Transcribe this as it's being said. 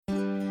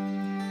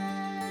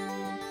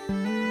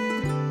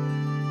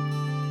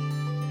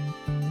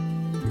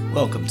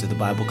Welcome to the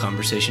Bible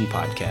Conversation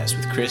Podcast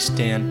with Chris,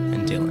 Dan,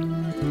 and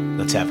Dylan.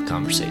 Let's have a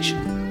conversation.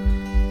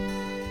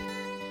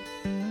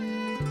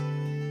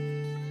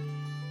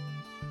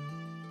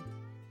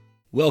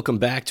 Welcome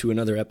back to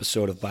another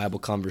episode of Bible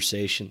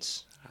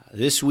Conversations.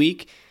 This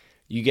week,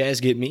 you guys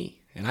get me,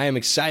 and I am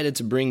excited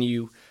to bring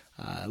you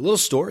a little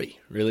story,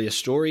 really a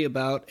story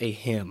about a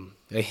hymn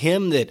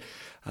that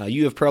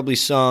you have probably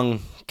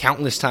sung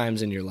countless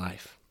times in your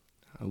life.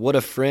 What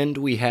a friend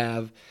we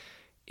have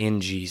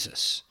in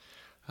Jesus.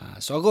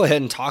 So I'll go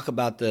ahead and talk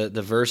about the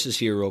verses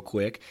here real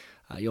quick.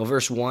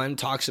 Verse 1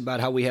 talks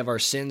about how we have our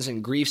sins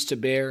and griefs to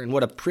bear and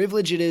what a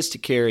privilege it is to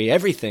carry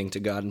everything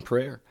to God in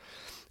prayer.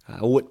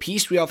 What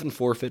peace we often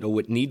forfeit,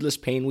 what needless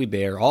pain we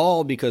bear,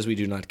 all because we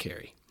do not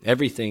carry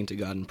everything to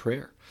God in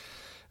prayer.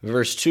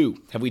 Verse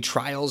 2, have we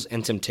trials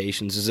and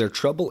temptations? Is there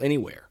trouble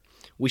anywhere?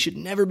 We should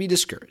never be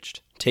discouraged.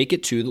 Take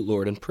it to the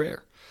Lord in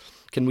prayer.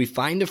 Can we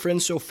find a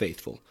friend so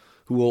faithful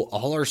who will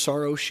all our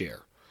sorrows share?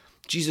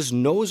 Jesus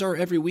knows our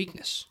every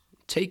weakness.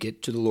 Take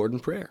it to the Lord in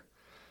prayer.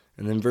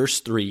 And then verse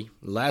 3,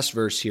 the last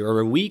verse here,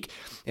 are we weak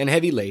and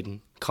heavy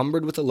laden,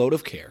 cumbered with a load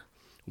of care?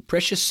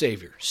 Precious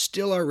Savior,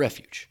 still our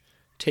refuge.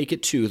 Take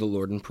it to the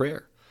Lord in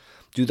prayer.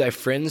 Do thy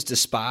friends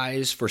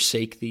despise,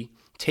 forsake thee?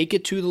 Take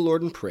it to the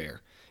Lord in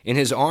prayer. In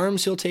his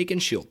arms he'll take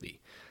and shield thee.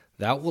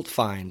 Thou wilt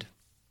find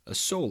a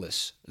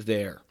solace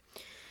there.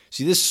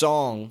 See, this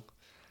song,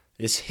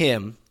 this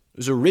hymn,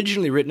 was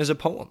originally written as a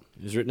poem.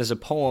 It was written as a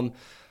poem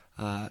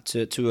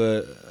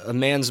to a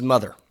man's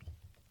mother.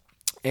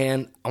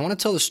 And I want to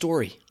tell the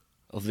story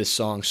of this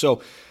song.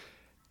 So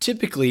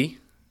typically,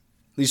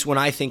 at least when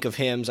I think of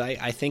hymns,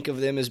 I think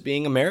of them as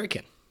being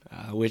American,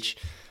 which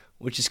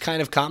is kind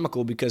of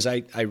comical because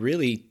I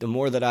really, the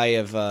more that I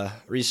have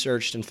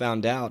researched and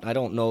found out, I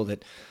don't know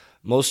that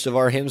most of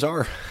our hymns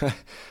are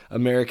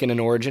American in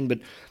origin, but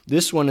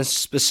this one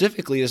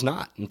specifically is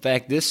not. In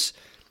fact, this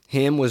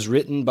hymn was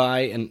written by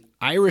an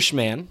Irish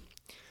man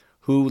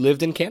who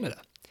lived in Canada,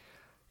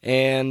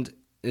 and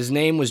his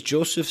name was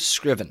Joseph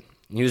Scriven.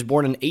 He was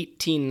born in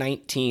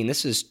 1819.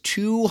 This is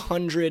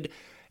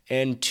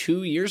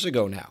 202 years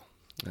ago now.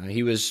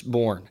 He was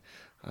born.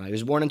 He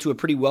was born into a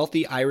pretty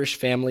wealthy Irish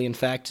family. In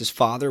fact, his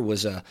father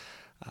was a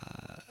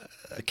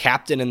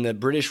captain in the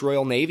British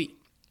Royal Navy.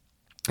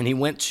 And he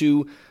went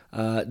to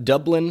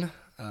Dublin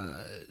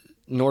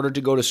in order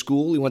to go to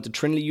school. He went to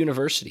Trinity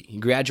University. He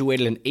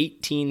graduated in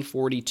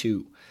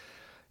 1842.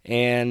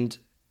 And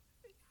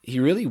he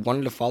really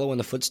wanted to follow in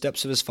the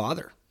footsteps of his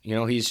father. You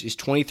know, he's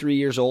 23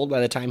 years old by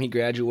the time he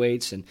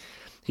graduates, and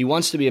he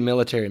wants to be a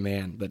military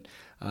man, but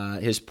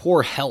his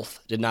poor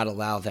health did not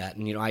allow that.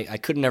 And, I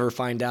could never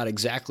find out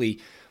exactly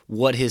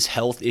what his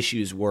health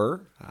issues were.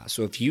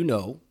 So if you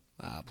know,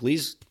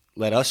 please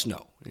let us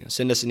know.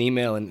 Send us an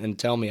email and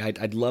tell me.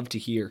 I'd love to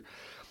hear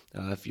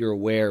if you're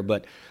aware.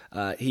 But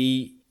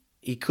he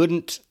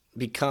couldn't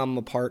become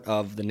a part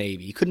of the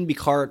Navy. He couldn't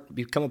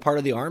become a part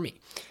of the Army.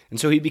 And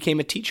so he became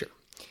a teacher.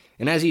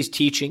 And as he's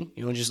teaching,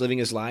 just living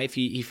his life,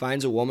 he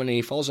finds a woman and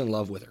he falls in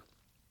love with her.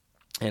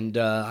 And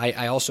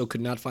I also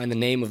could not find the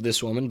name of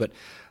this woman, but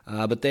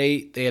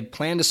they had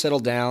planned to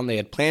settle down. They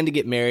had planned to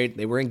get married.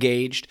 They were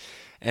engaged.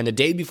 And the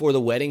day before the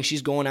wedding,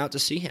 she's going out to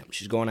see him.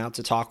 She's going out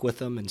to talk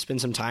with him and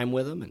spend some time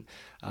with him and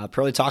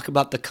probably talk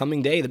about the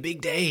coming day, the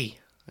big day,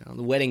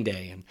 the wedding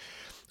day. And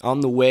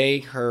on the way,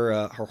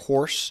 her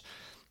horse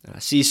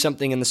sees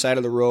something in the side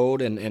of the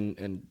road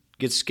and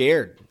gets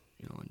scared,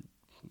 and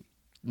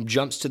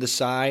jumps to the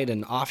side,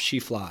 and off she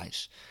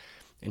flies.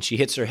 And she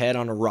hits her head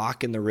on a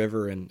rock in the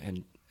river,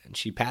 and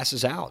she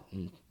passes out,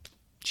 and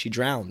she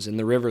drowns in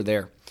the river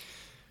there.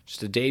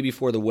 Just a day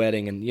before the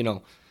wedding, and,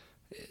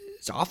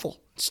 it's awful.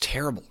 It's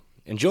terrible.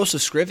 And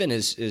Joseph Scriven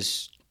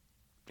he's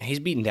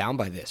beaten down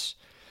by this.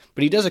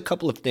 But he does a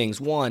couple of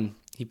things. One,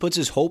 he puts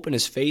his hope and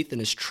his faith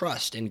and his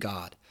trust in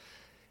God.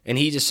 And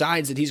he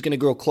decides that he's going to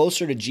grow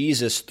closer to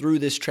Jesus through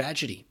this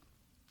tragedy.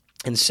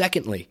 And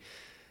secondly,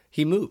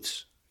 he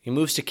moves. He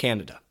moves to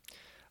Canada.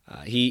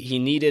 He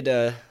needed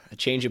a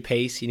change of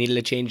pace. He needed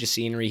a change of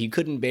scenery. He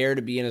couldn't bear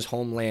to be in his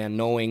homeland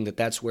knowing that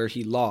that's where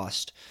he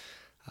lost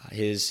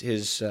his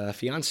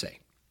fiancée.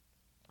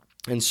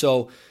 And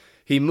so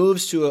he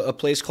moves to a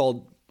place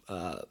called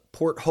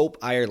Port Hope,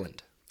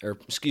 Canada.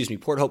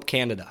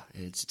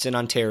 It's in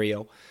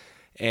Ontario.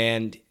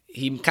 And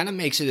he kind of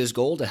makes it his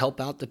goal to help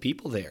out the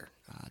people there,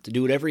 to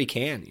do whatever he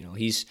can.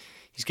 He's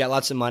got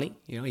lots of money.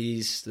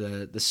 He's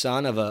the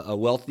son of a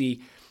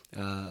wealthy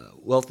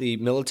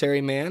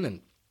military man, and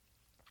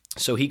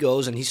so he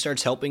goes and he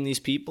starts helping these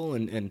people.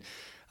 And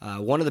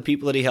one of the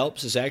people that he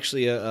helps is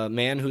actually a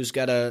man who's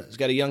got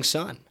a young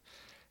son.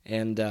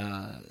 And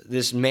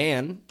this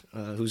man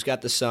who's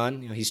got the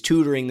son, he's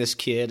tutoring this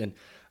kid, and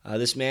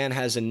this man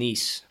has a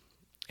niece.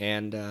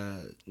 And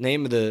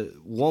name of the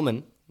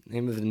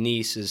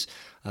niece is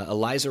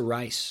Eliza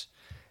Rice.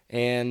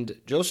 And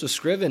Joseph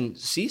Scriven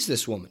sees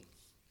this woman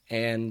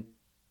and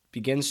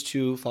begins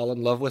to fall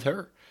in love with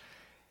her.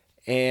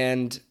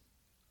 And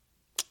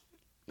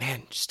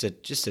man,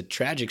 just a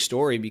tragic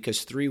story,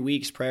 because 3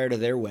 weeks prior to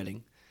their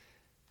wedding,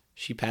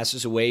 she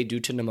passes away due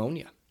to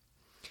pneumonia.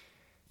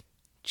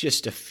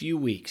 just a few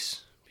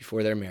weeks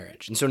before their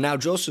marriage. And so now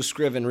Joseph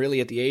Scriven,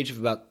 really at the age of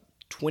about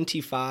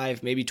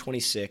 25, maybe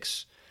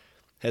 26,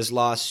 has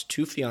lost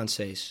 2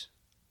 fiancées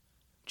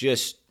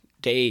just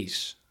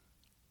days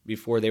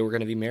before they were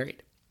going to be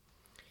married.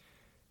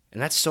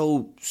 And that's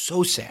so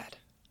sad.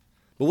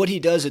 But what he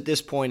does at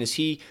this point is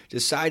he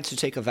decides to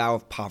take a vow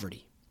of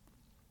poverty.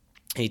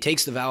 And he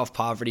takes the vow of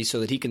poverty so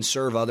that he can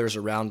serve others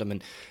around him.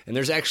 And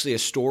there's actually a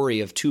story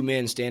of 2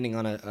 men standing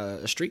on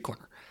a street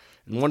corner.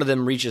 And one of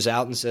them reaches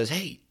out and says,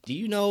 "Hey, do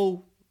you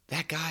know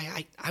that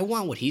guy? I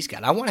want what he's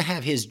got. I want to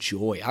have his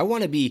joy. I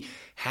want to be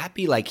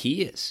happy like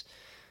he is."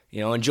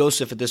 And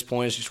Joseph at this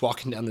point is just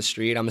walking down the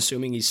street. I'm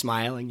assuming he's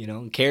smiling,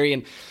 and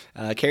carrying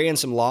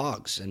some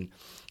logs. And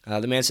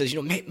the man says,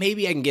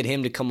 maybe I can get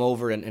him to come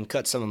over and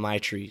cut some of my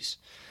trees.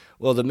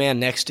 Well, the man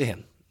next to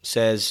him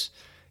says,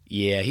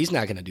 "Yeah, he's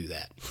not going to do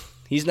that.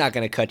 He's not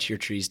going to cut your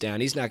trees down.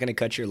 He's not going to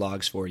cut your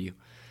logs for you."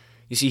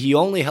 You see, he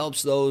only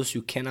helps those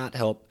who cannot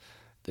help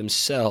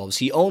themselves.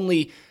 He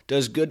only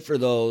does good for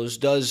those,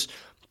 does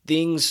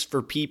things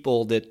for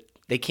people that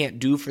they can't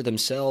do for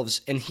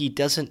themselves, and he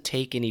doesn't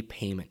take any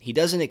payment. He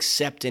doesn't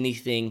accept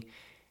anything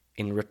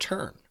in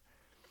return.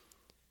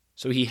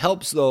 So he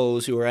helps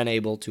those who are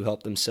unable to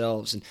help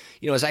themselves. And,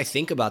 as I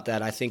think about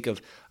that, I think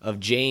of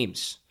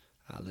James,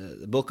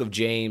 the book of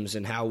James,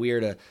 and how we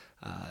are to,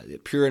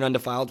 pure and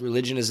undefiled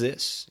religion is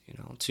this,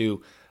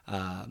 to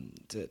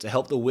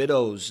help the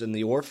widows and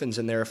the orphans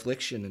in their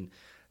affliction. And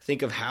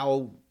think of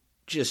how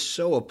just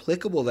so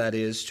applicable that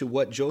is to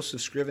what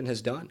Joseph Scriven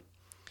has done.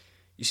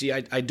 You see,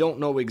 I don't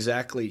know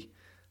exactly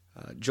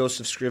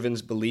Joseph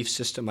Scriven's belief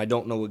system. I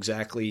don't know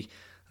exactly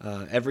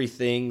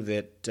everything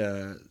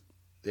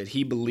that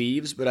he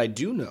believes, but I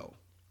do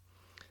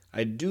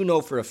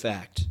know for a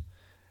fact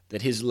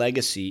that his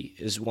legacy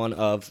is one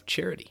of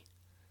charity.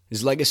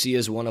 His legacy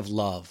is one of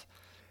love.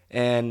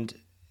 And,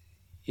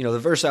 the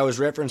verse I was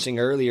referencing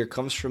earlier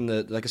comes from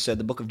like I said,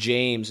 the book of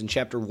James in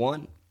chapter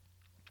 1,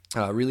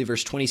 really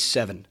verse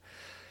 27.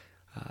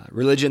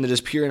 Religion that is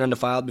pure and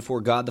undefiled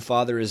before God the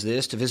Father is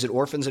this, to visit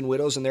orphans and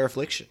widows in their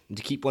affliction, and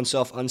to keep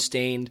oneself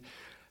unstained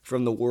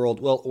from the world.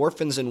 Well,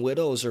 orphans and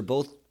widows are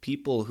both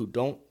people who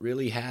don't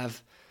really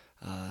have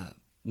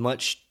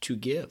much to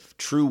give.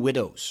 True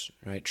widows,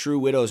 right? True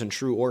widows and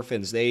true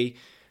orphans, they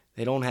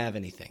don't have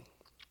anything.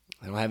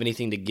 They don't have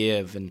anything to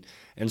give.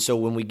 And so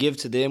when we give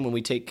to them, when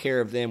we take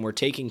care of them, we're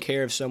taking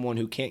care of someone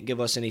who can't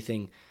give us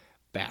anything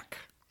back.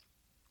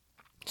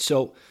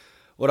 So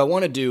what I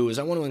want to do is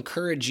I want to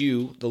encourage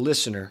you, the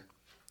listener,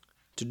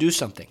 to do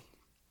something.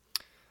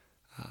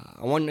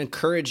 I want to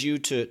encourage you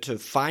to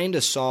find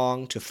a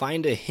song, to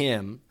find a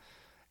hymn,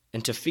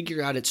 and to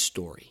figure out its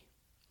story.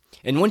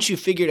 And once you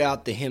figured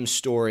out the hymn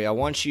story, I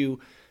want you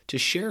to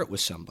share it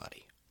with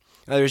somebody.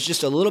 Now, there's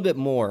just a little bit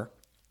more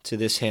to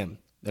this hymn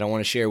that I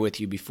want to share with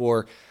you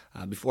before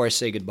I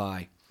say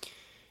goodbye.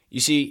 You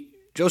see,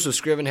 Joseph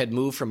Scriven had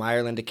moved from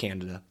Ireland to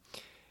Canada,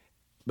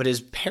 but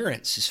his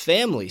parents, his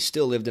family,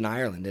 still lived in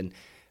Ireland. And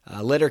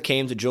a letter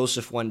came to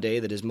Joseph one day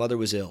that his mother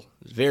was ill,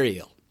 very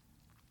ill.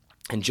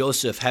 And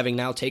Joseph, having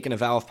now taken a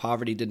vow of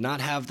poverty, did not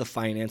have the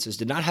finances,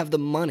 did not have the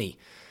money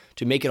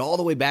to make it all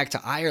the way back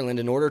to Ireland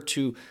in order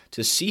to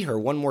see her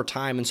one more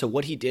time. And so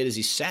what he did is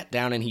he sat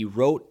down and he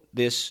wrote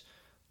this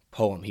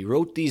poem. He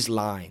wrote these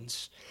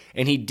lines.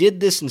 And he did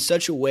this in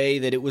such a way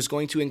that it was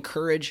going to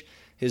encourage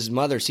his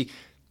mother. See,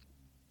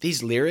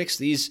 these lyrics,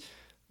 these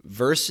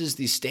verses,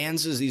 these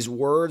stanzas, these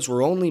words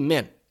were only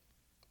meant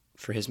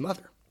for his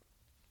mother.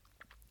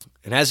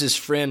 And as his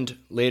friend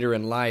later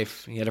in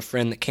life, he had a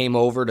friend that came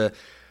over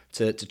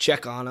to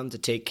check on him, to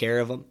take care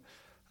of him,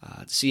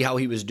 to see how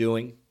he was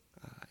doing.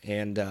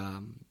 And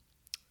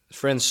his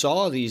friend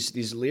saw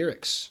these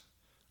lyrics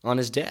on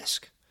his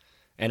desk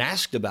and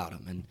asked about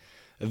him. And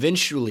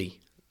eventually,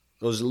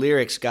 those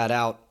lyrics got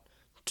out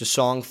to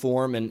song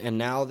form, and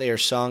now they are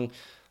sung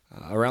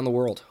around the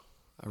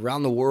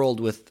world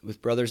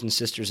with brothers and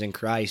sisters in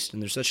Christ.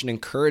 And there's such an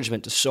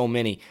encouragement to so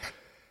many.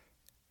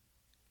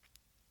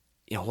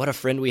 What a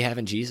friend we have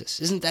in Jesus.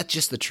 Isn't that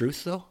just the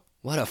truth, though?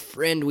 What a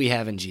friend we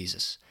have in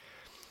Jesus.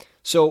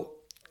 So,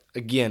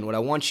 again, what I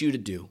want you to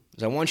do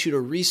is I want you to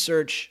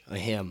research a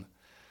hymn.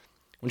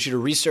 I want you to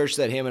research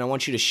that hymn, and I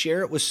want you to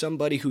share it with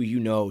somebody who you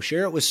know.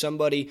 Share it with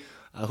somebody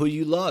who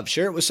you love.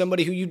 Share it with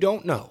somebody who you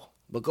don't know.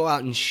 But go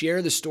out and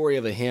share the story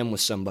of a hymn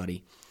with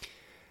somebody.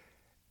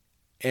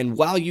 And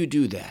while you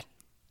do that,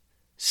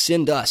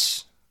 send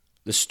us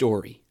the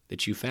story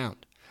that you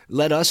found.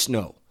 Let us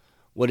know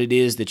what it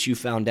is that you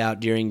found out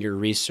during your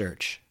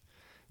research.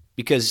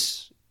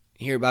 Because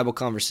here at Bible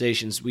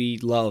Conversations, we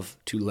love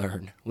to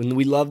learn. When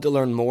we love to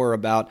learn more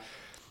about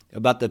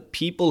the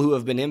people who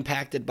have been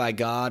impacted by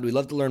God, we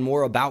love to learn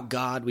more about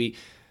God. We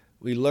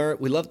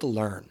love to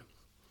learn.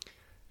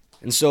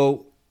 And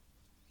so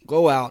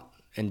go out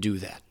and do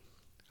that.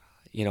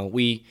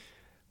 We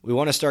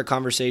want to start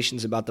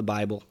conversations about the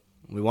Bible.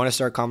 We want to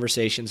start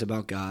conversations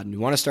about God. And we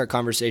want to start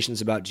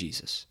conversations about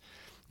Jesus.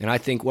 And I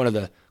think one of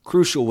the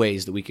crucial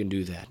ways that we can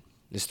do that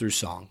is through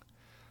song.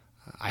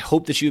 I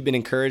hope that you've been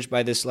encouraged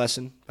by this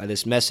lesson, by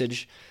this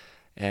message.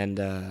 And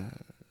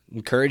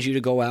encourage you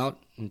to go out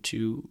and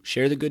to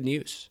share the good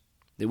news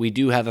that we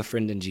do have a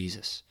friend in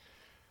Jesus.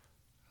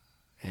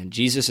 And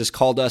Jesus has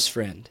called us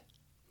friend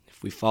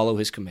if we follow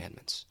his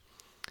commandments.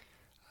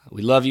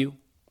 We love you.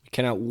 We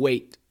cannot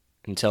wait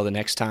until the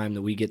next time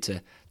that we get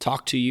to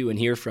talk to you and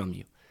hear from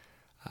you.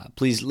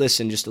 Please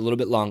listen just a little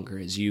bit longer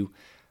as you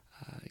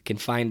can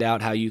find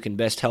out how you can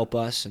best help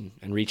us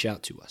and reach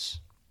out to us.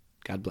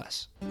 God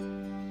bless.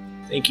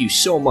 Thank you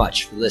so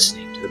much for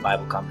listening to the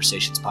Bible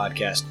Conversations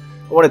podcast.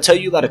 I want to tell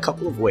you about a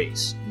couple of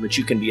ways in which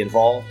you can be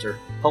involved or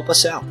help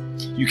us out.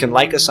 You can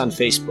like us on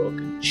Facebook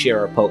and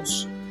share our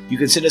posts. You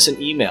can send us an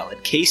email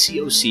at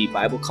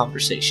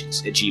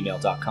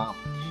kcocbibleconversations@gmail.com.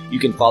 You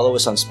can follow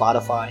us on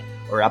Spotify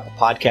or Apple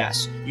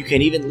Podcasts. You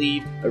can even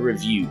leave a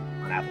review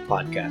on Apple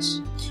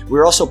Podcasts.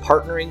 We're also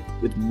partnering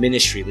with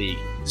Ministry League.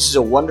 This is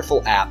a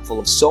wonderful app full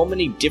of so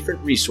many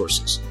different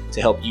resources to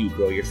help you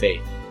grow your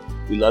faith.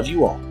 We love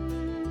you all.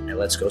 Now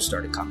let's go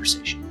start a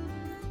conversation.